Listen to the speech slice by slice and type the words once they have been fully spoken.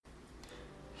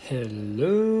Hello,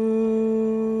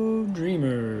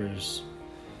 dreamers.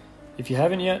 If you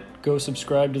haven't yet, go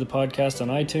subscribe to the podcast on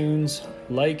iTunes,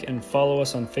 like and follow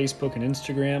us on Facebook and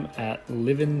Instagram at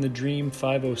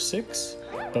LivingTheDream506.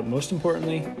 But most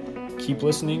importantly, keep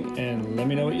listening and let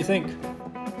me know what you think.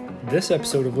 This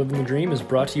episode of Living the Dream is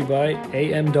brought to you by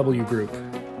AMW Group.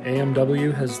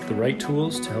 AMW has the right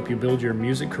tools to help you build your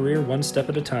music career one step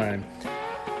at a time.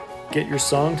 Get your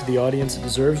song to the audience it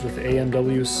deserves with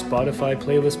AMW's Spotify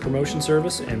playlist promotion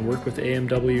service and work with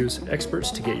AMW's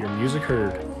experts to get your music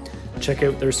heard. Check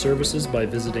out their services by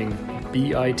visiting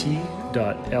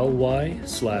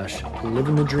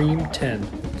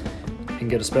bit.ly/livingthedream10 and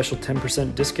get a special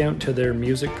 10% discount to their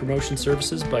music promotion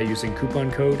services by using coupon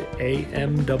code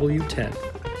AMW10.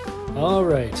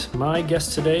 Alright, my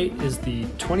guest today is the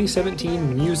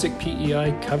 2017 Music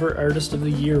PEI Cover Artist of the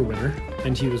Year winner,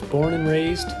 and he was born and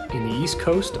raised in the East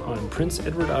Coast on Prince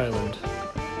Edward Island.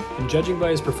 And judging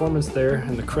by his performance there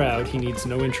and the crowd, he needs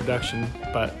no introduction,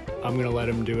 but I'm going to let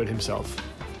him do it himself.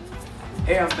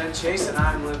 Hey, I'm Ben Chase and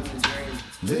I'm living the dream.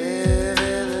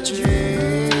 Living the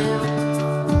dream.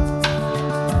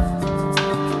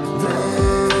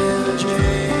 Living the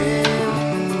dream.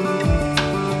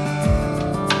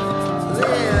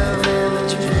 Living the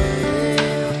dream.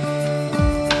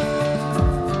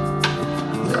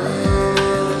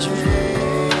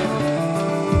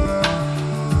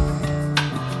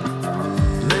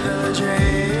 Living the dream. Living the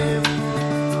dream.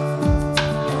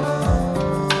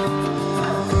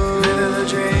 Living the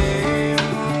dream.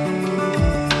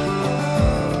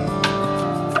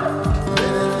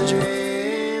 Living the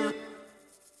dream.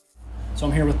 So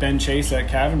I'm here with Ben Chase at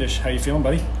Cavendish. How you feeling,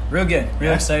 buddy? Real good.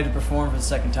 Real Yeah. excited to perform for the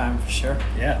second time for sure.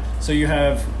 Yeah. So you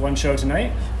have one show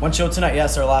tonight, One show tonight. Yeah,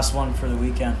 it's our last one for the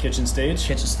weekend. Kitchen Stage.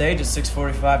 Kitchen Stage at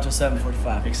 6:45 till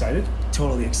 7:45. Excited?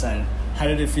 Totally excited. How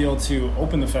did it feel to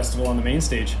open the festival on the main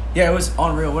stage? Yeah, it was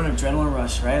unreal. What an adrenaline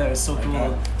rush, right? It was so cool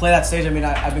to play that stage. I mean,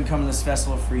 I've been coming to this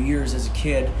festival for years as a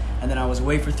kid, and then I was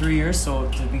away for 3 years, so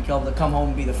to be able to come home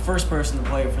and be the first person to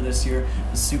play it for this year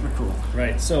was super cool.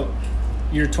 Right. So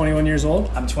you're 21 years old?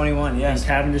 I'm 21, yes. And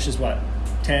Cavendish is what?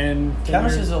 10?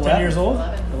 Cavendish is 11. 10 years old?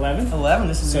 11? 11,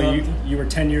 this is So about- you were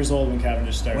 10 years old when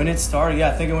Cavendish started? when it started, yeah.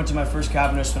 I think I went to my first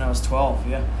Cavendish when I was 12,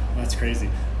 yeah. That's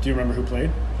crazy. Do you remember who played?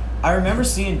 I remember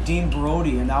seeing Dean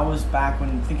Brody, and that was back when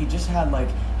I think he just had like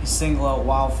his single out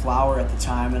Wildflower at the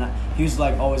time, and he was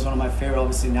like always one of my favorite.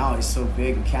 Obviously now he's so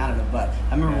big in Canada, but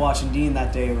I remember watching Dean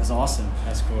that day. It was awesome.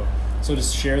 That's cool. So to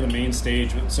share the main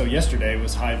stage, so yesterday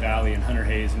was High Valley and Hunter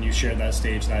Hayes, and you shared that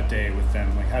stage that day with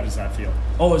them. Like, how does that feel?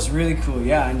 Oh, it was really cool,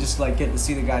 yeah, and just like getting to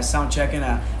see the guys sound checking.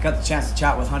 I got the chance to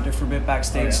chat with Hunter for a bit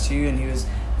backstage too, and he was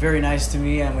very nice to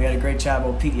me, and we had a great chat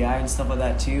about PEI and stuff like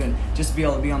that too, and just to be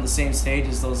able to be on the same stage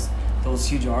as those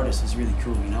huge artists is really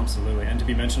cool, you know? Absolutely. And to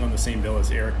be mentioned on the same bill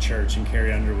as Eric Church and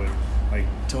Carrie Underwood, like,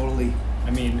 Totally.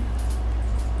 I mean,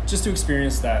 just to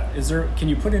experience that, can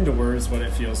you put into words what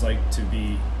it feels like to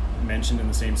be mentioned in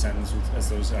the same sentence as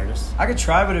those artists? I could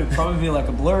try, but it would probably be like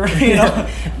a blur, you know?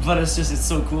 But it's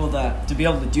so cool that to be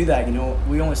able to do that, you know?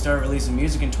 We only started releasing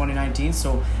music in 2019,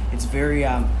 so it's very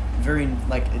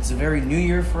it's a very new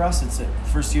year for us. It's the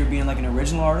first year being like an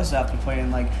original artist after playing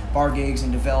like bar gigs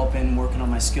and developing, working on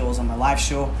my skills on my live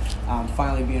show.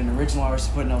 Finally being an original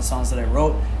artist, putting out songs that I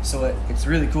wrote. So it's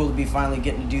really cool to be finally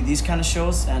getting to do these kind of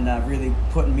shows and really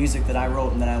putting music that I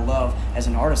wrote and that I love as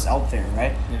an artist out there,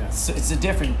 right? Yeah. So it's a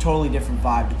totally different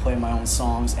vibe to play my own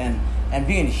songs and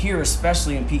being here,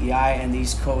 especially in PEI and the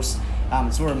East Coast.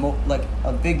 It's where like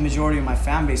a big majority of my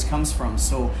fan base comes from.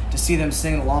 So to see them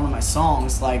sing along to my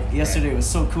songs, like yesterday was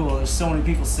so cool. There's so many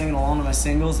people singing along to my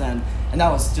singles, and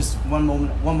that was just one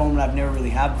moment I've never really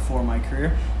had before in my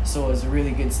career. So it was a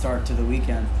really good start to the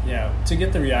weekend. Yeah, to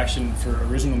get the reaction for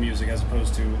original music as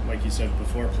opposed to, like you said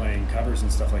before, playing covers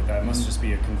and stuff like that, must just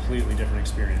be a completely different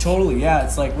experience. Totally, yeah.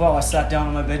 It's like, well, I sat down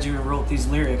in my bedroom and wrote these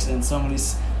lyrics, and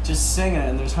somebody's just singing it,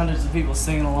 and there's hundreds of people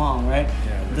singing along, right?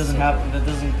 Yeah, it doesn't happen.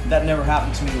 That never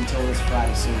happened to me until this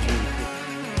Friday. So it's really cool.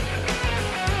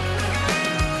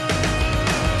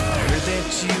 I heard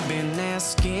that you've been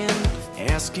asking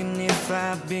if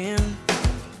I've been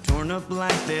torn up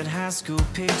like that high school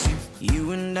picture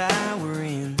you and I were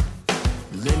in.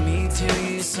 Let me tell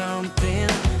you something,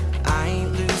 I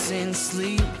ain't losing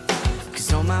sleep,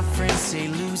 'cause all my friends say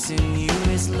losing you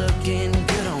is looking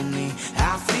good on me.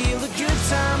 I feel a good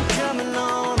time coming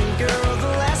on, and girl, the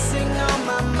last thing on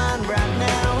my mind right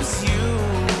now is you.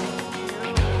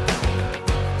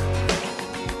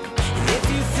 And if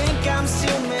you think I'm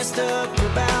still messed up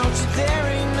about you, there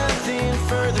ain't nothing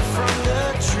further from the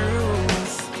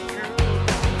truth.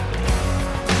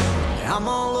 I'm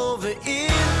all over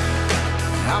it,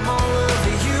 I'm all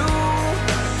over you.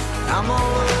 I'm all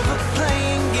over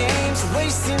playing games,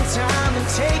 wasting time and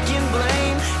taking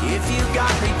blame. If you got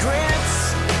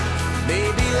regrets,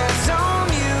 baby, that's on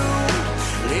you.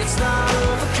 It's not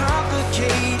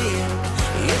overcomplicated.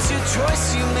 It's your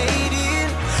choice, you made it.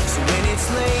 So when it's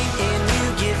late and you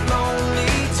get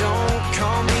lonely, don't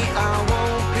call me, I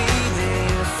won't be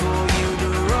there for you to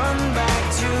run back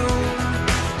to.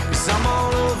 'Cause I'm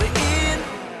all over it.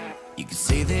 You could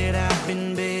say that I've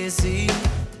been busy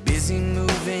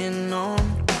moving on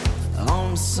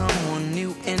to someone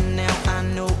new. And now I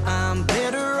know I'm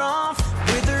better off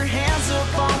with her hands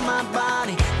up on my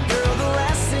body. Girl, the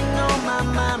last thing on my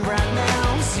mind right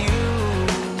now is you.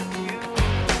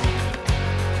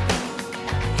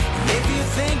 If you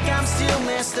think I'm still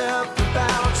messed up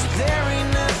about you, there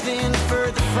ain't nothing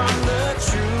further from the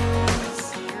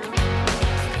truth.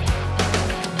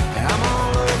 I'm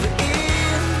all over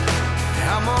it,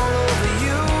 I'm all over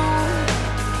you,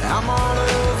 I'm all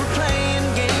over playing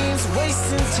games,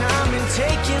 wasting time and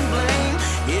taking blame.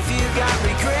 If you got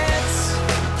regrets,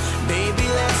 baby,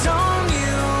 that's on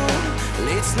you.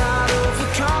 It's not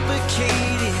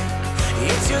overcomplicated.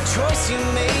 It's your choice, you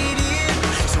made it.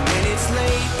 So when it's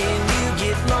late and you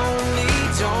get lonely,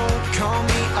 don't call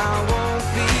me, I won't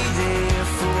be there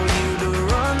for you to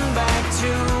run back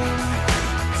to.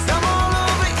 'Cause I'm all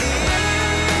over it.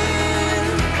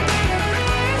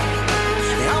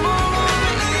 I'm all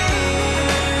over it.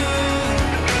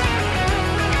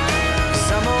 'Cause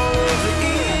I'm all over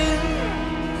it.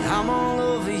 I'm all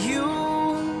over you.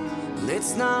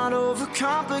 Let's not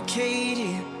overcomplicate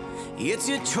it. It's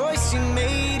your choice, you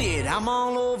made it. I'm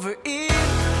all over it.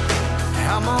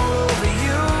 I'm all over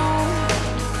you.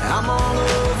 I'm all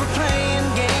over playing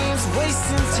games,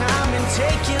 wasting time and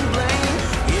taking blame.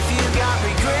 If you got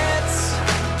regrets,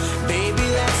 baby,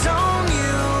 that's on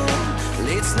you.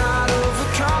 Let's not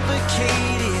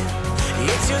overcomplicate it.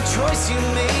 It's your choice, you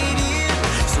made it.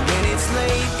 So when it's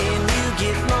late and you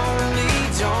get lonely,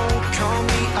 don't call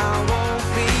me, I won't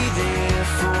be there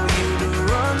for you to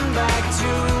run back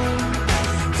to.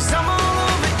 'Cause I'm all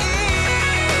over it.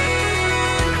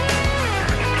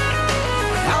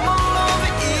 I'm all over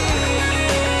it.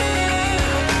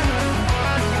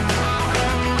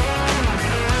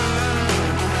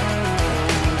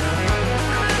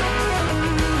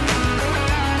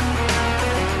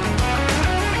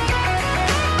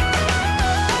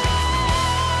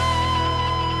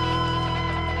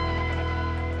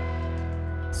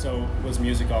 So was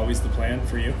music always the plan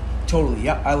for you? Totally,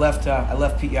 yeah. I left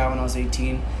PEI when I was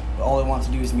 18. But all I want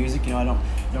to do is music. You know, I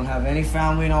don't have any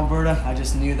family in Alberta. I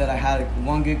just knew that I had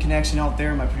one good connection out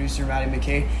there, my producer, Maddie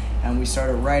McKay, and we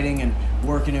started writing and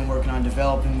working on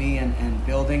developing me and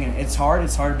building. And it's hard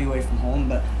to be away from home,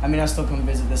 but I mean, I still come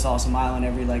visit this awesome island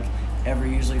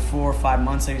every usually 4 or 5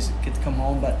 months. I used to get to come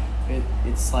home, but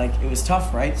it's like, it was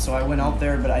tough, right? So I went out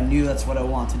there, but I knew that's what I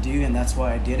want to do, and that's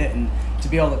why I did it. And to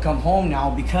be able to come home now,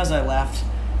 because I left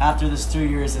after this 3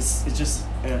 years, it's just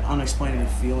an unexplainable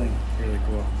feeling. Really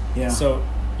cool. Yeah. So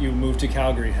you moved to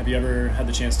Calgary. Have you ever had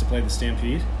the chance to play the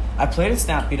Stampede? I played at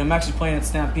Stampede. I'm actually playing at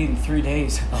Stampede in 3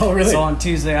 days. Oh, really? So on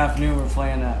Tuesday afternoon, we were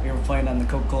playing on the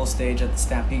Coca-Cola stage at the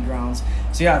Stampede grounds.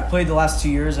 So yeah, I've played the last 2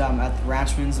 years at the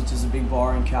Ranchman's, which is a big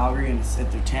bar in Calgary, and it's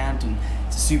at their tent, and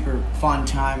it's a super fun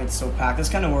time. It's so packed. That's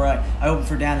kind of where I opened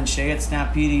for Dan and Shay at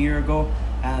Stampede a year ago,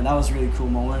 and that was a really cool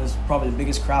moment. It was probably the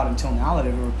biggest crowd until now that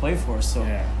I've ever played for. So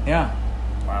yeah.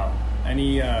 Wow.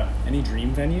 Any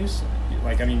dream venues?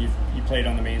 Like, I mean, you played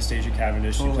on the main stage at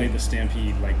Cavendish. Totally. You played the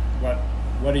Stampede. Like,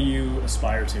 what do you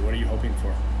aspire to? What are you hoping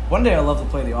for? One day I'd love to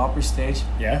play the Opry stage.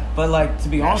 Yeah? But, like, to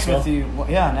be Nashville? honest with you,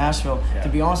 Nashville. Yeah. To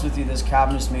be honest with you, this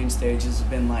Cavendish main stage has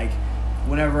been, like,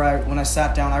 when I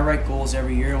sat down, I write goals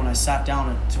every year. When I sat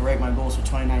down to write my goals for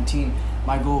 2019,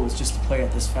 my goal was just to play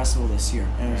at this festival this year.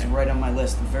 And it was right on my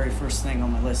list. The very first thing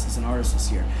on my list as an artist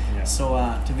this year. Yeah. So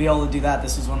to be able to do that,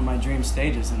 this was one of my dream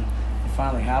stages, and it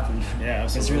finally happened. Yeah,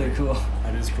 absolutely. It's really cool.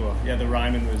 That is cool. Yeah, the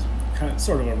Ryman was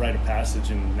sort of a rite of passage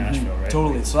in Nashville, right?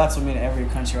 Totally. So that's what made every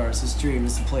country artist's dream,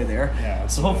 is to play there. Yeah, absolutely.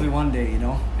 So hopefully one day,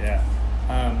 Yeah.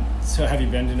 So have you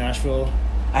been to Nashville?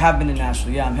 I have been to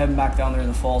Nashville, yeah. I'm heading back down there in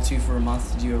the fall, too, for a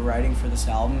month to do a writing for this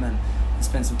album, and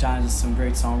spend some time with some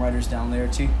great songwriters down there,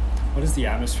 too. What is the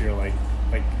atmosphere like?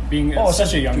 Like, being at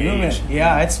such a young age?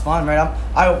 Yeah, it's fun, right?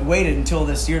 I waited until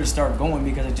this year to start going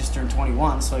because I just turned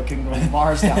 21, so I couldn't go to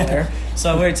bars down there.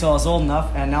 So I waited till I was old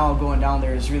enough, and now going down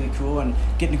there is really cool, and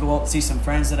getting to go out and see some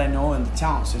friends that I know, and the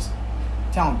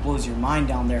town blows your mind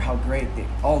down there, how great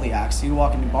all the acts. You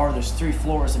walk in the bar, there's 3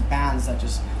 floors of bands that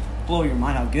just blow your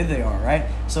mind how good they are, right?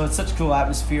 So it's such a cool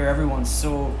atmosphere. Everyone's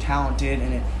so talented,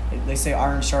 and they say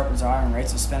iron sharpens iron, right?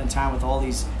 So spending time with all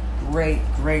these great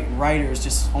writers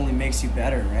just only makes you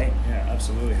better, right? Yeah,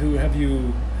 absolutely. Who have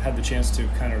you had the chance to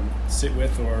kind of sit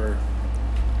with, or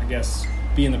I guess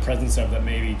be in the presence of, that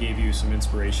maybe gave you some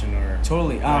inspiration or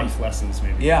Totally. life lessons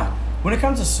maybe? Yeah. When it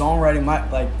comes to songwriting,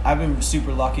 I've been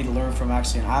super lucky to learn from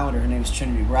actually an Islander. Her name is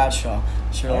Trinity Bradshaw.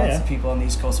 I'm sure lots of people on the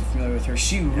East Coast are familiar with her.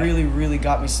 She really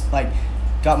got me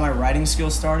got my writing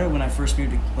skills started when I first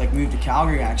moved to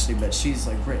Calgary actually. But she's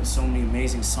written so many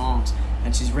amazing songs,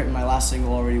 and she's written my last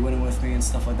single already, Winning With Me, and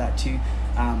stuff like that too.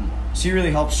 She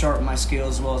really helped sharpen my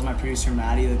skills, as well as my producer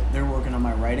Maddie. They're working on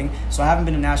my writing. So I haven't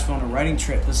been to Nashville on a writing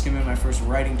trip. This is going to be my first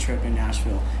writing trip in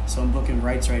Nashville. So I'm booking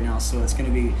writes right now. So it's going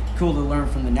to be cool to learn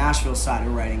from the Nashville side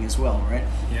of writing as well, right?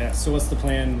 Yeah. So what's the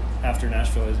plan after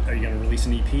Nashville? Are you going to release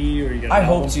an EP, or are you going to? I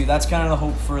hope to. That's kind of the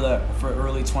hope for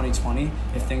early 2020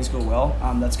 if things go well.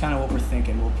 That's kind of what we're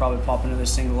thinking. We'll probably pop another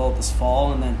single out this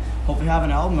fall, and then hopefully have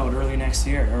an album out early next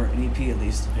year, or an EP at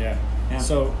least. Yeah.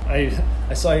 So I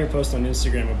saw your post on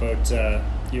Instagram about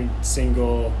your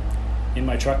single "In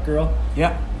My Truck Girl."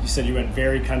 Yeah. You said you went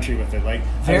very country with it,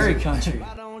 very country.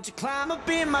 Why don't you climb up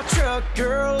in my truck,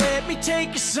 girl? Let me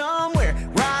take you somewhere,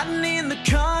 riding in the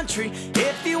country.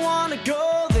 If you wanna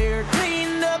go there,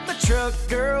 clean up the truck,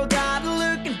 girl. Got it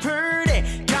looking pretty.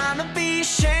 Kinda be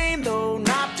ashamed though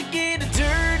not to get it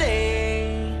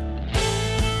dirty.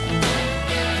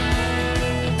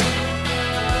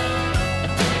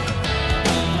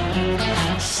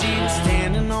 She was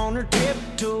standing on her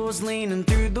tiptoes, leaning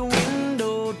through the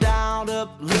window, dialed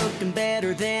up, looking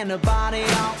better than a body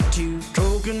ought to.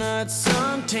 Coconut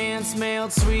suntan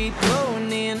smelled sweet,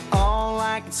 blowing in. All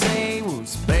I could say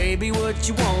was, baby, what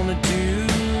you wanna do?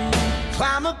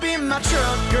 Climb up in my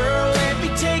truck, girl, let me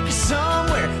take you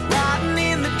somewhere, riding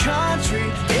in the country.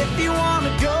 If you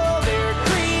wanna go there,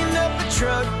 clean up the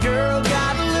truck, girl.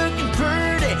 Got it looking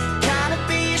pretty. Kinda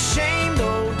be ashamed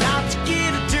though not to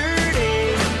get it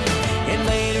dirty. And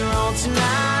later on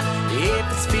tonight, if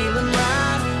it's feeling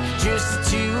right, just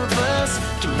the two of us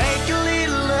can make a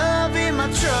little love in my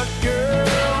truck, girl.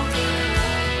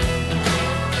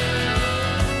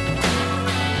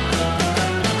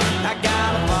 I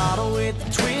got a bottle with a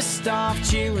twist off,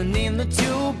 chilling in the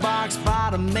toolbox,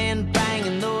 bottom end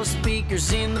banging those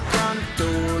speakers in the front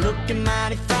door. Looking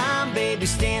mighty fine, baby,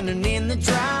 standing in the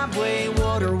driveway.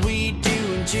 What are we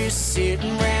doing just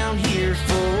sitting around here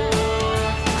for?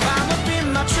 Climb up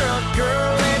in my truck,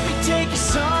 girl, let me take you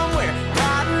somewhere,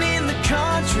 riding in the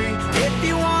country. If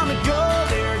you wanna go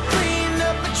there, clean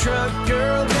up the truck,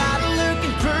 girl. Got it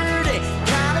looking pretty.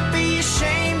 Kinda be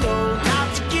ashamed though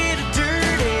not to get it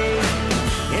dirty.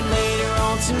 And later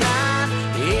on tonight,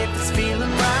 if it's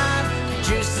feeling right,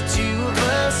 just the two of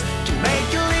us can make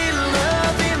a little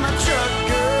love in my truck,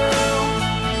 girl.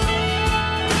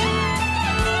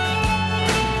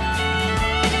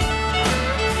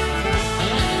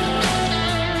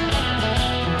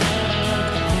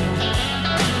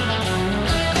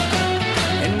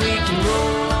 And we can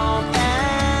roll on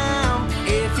out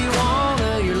if you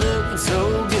wanna. You're looking so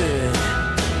good.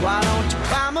 Why don't you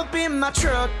climb up in my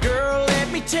truck, girl? Let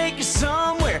me take you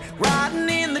somewhere, riding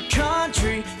in the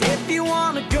country. If you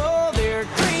wanna go there,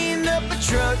 clean up the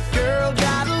truck, girl.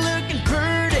 Got it looking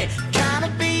pretty. Kinda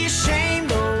be ashamed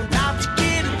though not to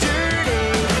get it dirty.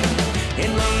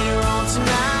 And later on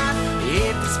tonight,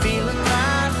 if it's feeling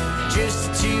right, just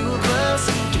the two of us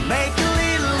can make a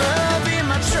little love in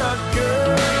my truck,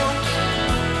 girl.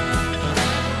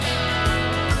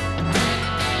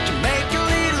 Can make a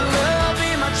little love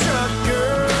in my truck,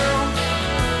 girl.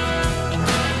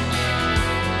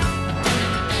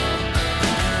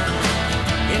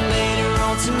 And later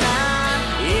on tonight,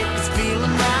 if it's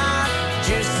feeling right,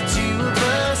 just the two of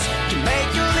us can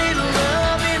make a little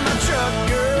love in my truck,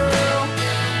 girl.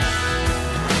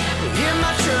 In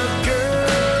my truck,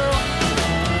 girl.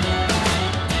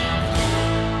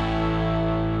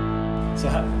 So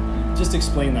just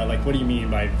explain that. What do you mean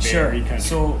by very country?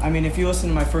 So I mean, if you listen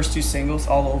to my first two singles,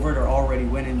 All Over It are already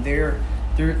winning. They're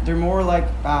more like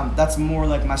that's more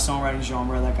like my songwriting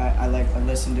genre. I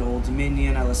listen to Old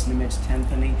Dominion, I listen to Mitch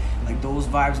Tenpenny, like those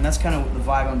vibes, and that's kind of the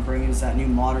vibe I'm bringing, is that new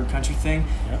modern country thing.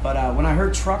 Yeah. But when I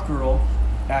heard Truck Girl,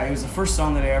 it was the first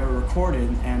song that I ever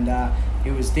recorded, and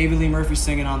it was David Lee Murphy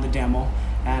singing on the demo,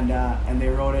 and they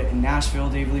wrote it in Nashville.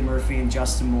 David Lee Murphy and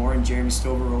Justin Moore and Jeremy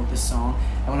Stover wrote this song.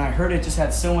 And when I heard it, it just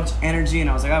had so much energy, and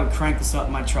I was like, I would crank this up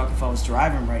in my truck if I was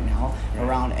driving right now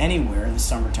around anywhere in the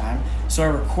summertime. So I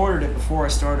recorded it before I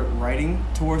started writing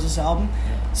towards this album.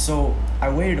 Yeah. So I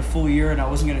waited a full year, and I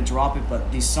wasn't going to drop it,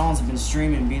 but these songs have been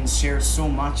streaming, being shared so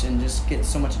much, and just getting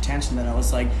so much attention that I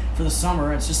was like, for the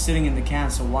summer, it's just sitting in the can,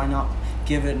 so why not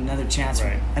give it another chance,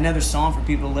 Right. another song for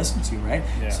people to listen to, right?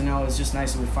 Yeah. So now it's just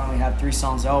nice that we finally had 3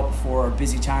 songs out before our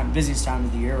busiest time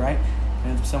of the year, right?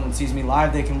 And if someone sees me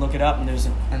live, they can look it up, and there's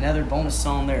another bonus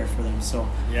song there for them. So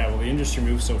Yeah, well, the industry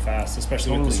moves so fast,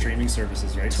 especially with the Totally. streaming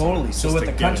services, right? totally. it's So just with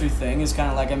to the get country it. thing, it's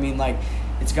kind of like, I mean, like,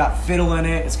 it's got fiddle in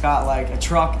it, it's got like a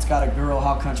truck, it's got a girl.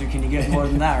 How country can you get more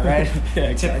than that, right? Yeah,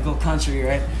 exactly. Typical country,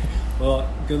 right? Well,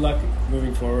 good luck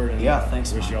moving forward, and Yeah,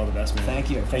 thanks, wish man. you all the best, man. Thank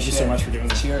you. Thank you Appreciate so it. much for doing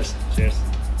this. Cheers. Cheers.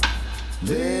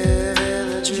 Live in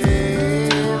a dream.